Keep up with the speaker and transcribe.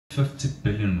50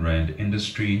 billion rand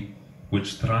industry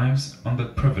which thrives on the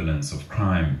prevalence of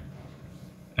crime.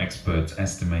 Experts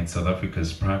estimate South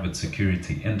Africa's private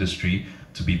security industry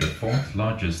to be the fourth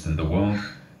largest in the world,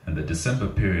 and the December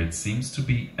period seems to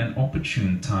be an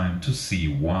opportune time to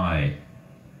see why.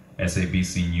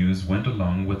 SABC News went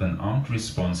along with an armed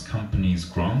response company's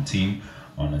ground team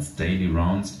on its daily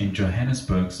rounds in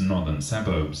Johannesburg's northern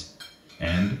suburbs,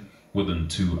 and within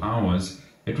 2 hours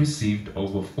it received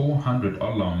over 400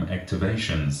 alarm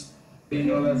activations.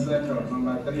 Since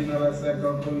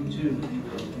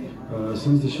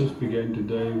the shift began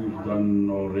today, we've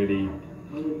done already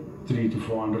 300 to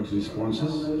 400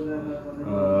 responses.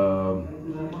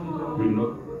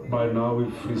 By now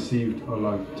we've received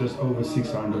just over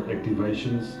 600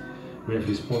 activations. We have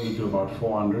responded to about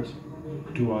 400.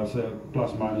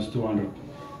 Plus minus 200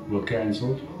 were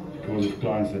cancelled because of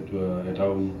clients that were at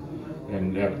home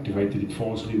and activated it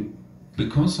falsely.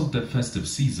 Because of the festive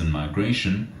season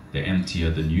migration, the emptier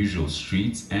than usual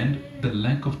streets and the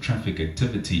lack of traffic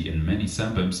activity in many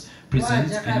suburbs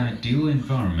presents an ideal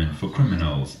environment for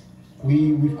criminals.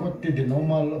 We've got the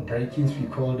normal break-ins, we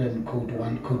call them code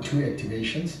 1, code 2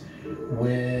 activations,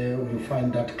 where we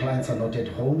find that clients are not at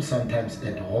home, sometimes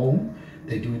at home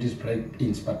they do these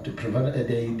break-ins, but to prevent,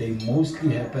 they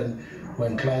mostly happen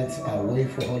when clients are away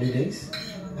for holidays.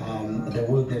 They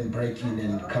will then break in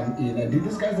and come in, and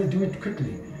these guys, they do it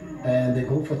quickly, and they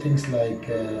go for things like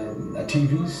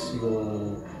TVs,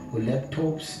 your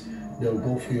laptops, they'll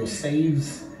go for your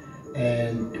saves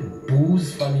and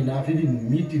booze. Funny enough, even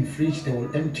meat in fridge, they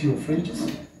will empty your fridges.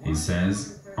 He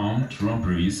says armed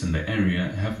robberies in the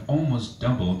area have almost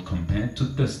doubled compared to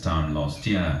this time last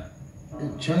year.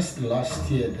 Just last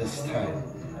year this time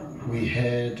we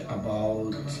had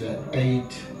about 8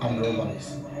 armed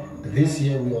robberies. This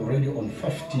year we're already on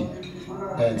 15,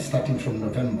 and starting from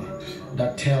November.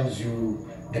 That tells you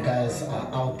the guys are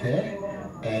out there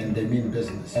and they mean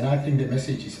business. And I think the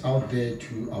message is out there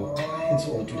to our clients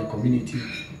or to the community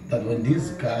that when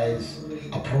these guys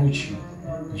approach you,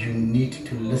 you need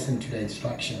to listen to the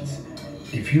instructions.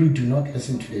 If you do not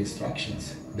listen to the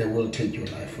instructions, they will take your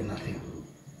life for nothing.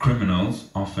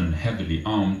 Criminals, often heavily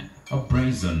armed, are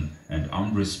brazen, and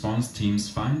armed response teams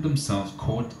find themselves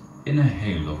caught in a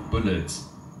hail of bullets.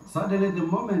 Suddenly, the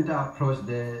moment I approached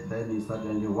there, then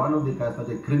suddenly one of the guys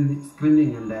started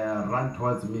screaming and ran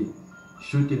towards me,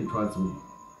 shooting towards me.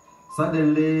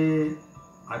 Suddenly,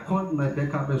 I called my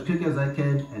backup as quick as I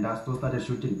can, and I still started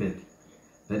shooting back.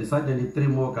 Then suddenly 3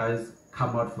 more guys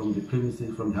come out from the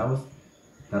premises, from the house.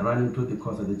 They ran into the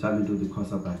Cosa, they jumped into the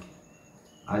Cosa back.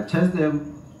 I chased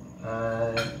them,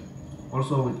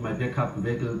 also with my backup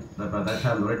vehicle that by that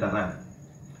time already arrived.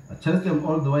 I chased them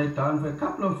all the way down for a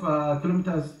couple of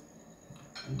kilometers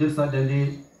until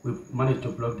suddenly we managed to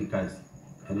block the guys.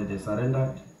 And then they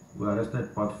surrendered. We arrested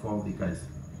about 4 of the guys.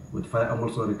 With firearm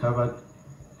also recovered,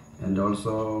 and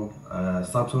also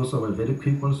subs also were very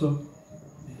quick also.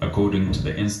 According to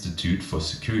the Institute for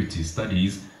Security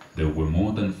Studies, there were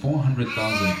more than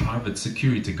 400,000 private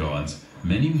security guards,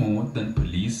 many more than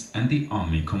police and the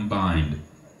army combined.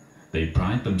 They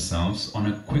pride themselves on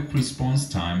a quick response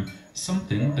time,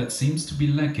 something that seems to be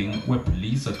lacking where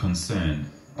police are concerned.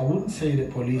 I wouldn't say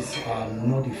the police are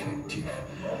not effective.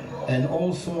 And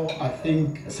also, I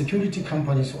think security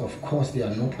companies, of course, they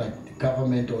are not like the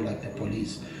government or like the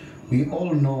police. We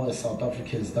all know as South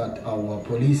Africans that our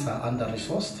police are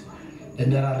under-resourced,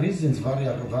 and there are reasons,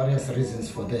 various reasons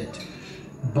for that.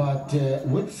 But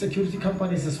with security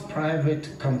companies as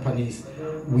private companies,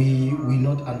 we're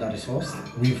not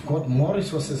under-resourced. We've got more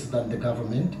resources than the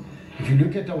government. If you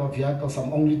look at our vehicles,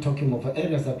 I'm only talking of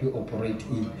areas that we operate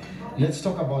in. Let's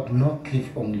talk about North Cliff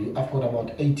only. I've got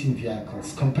about 18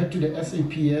 vehicles. Compared to the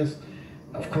SAPS,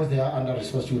 of course they are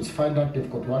under-resourced. You'll find out they've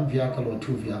got 1 vehicle or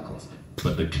 2 vehicles.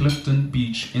 But the Clifton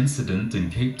Beach incident in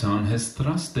Cape Town has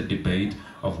thrust the debate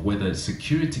of whether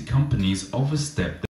security companies overstepped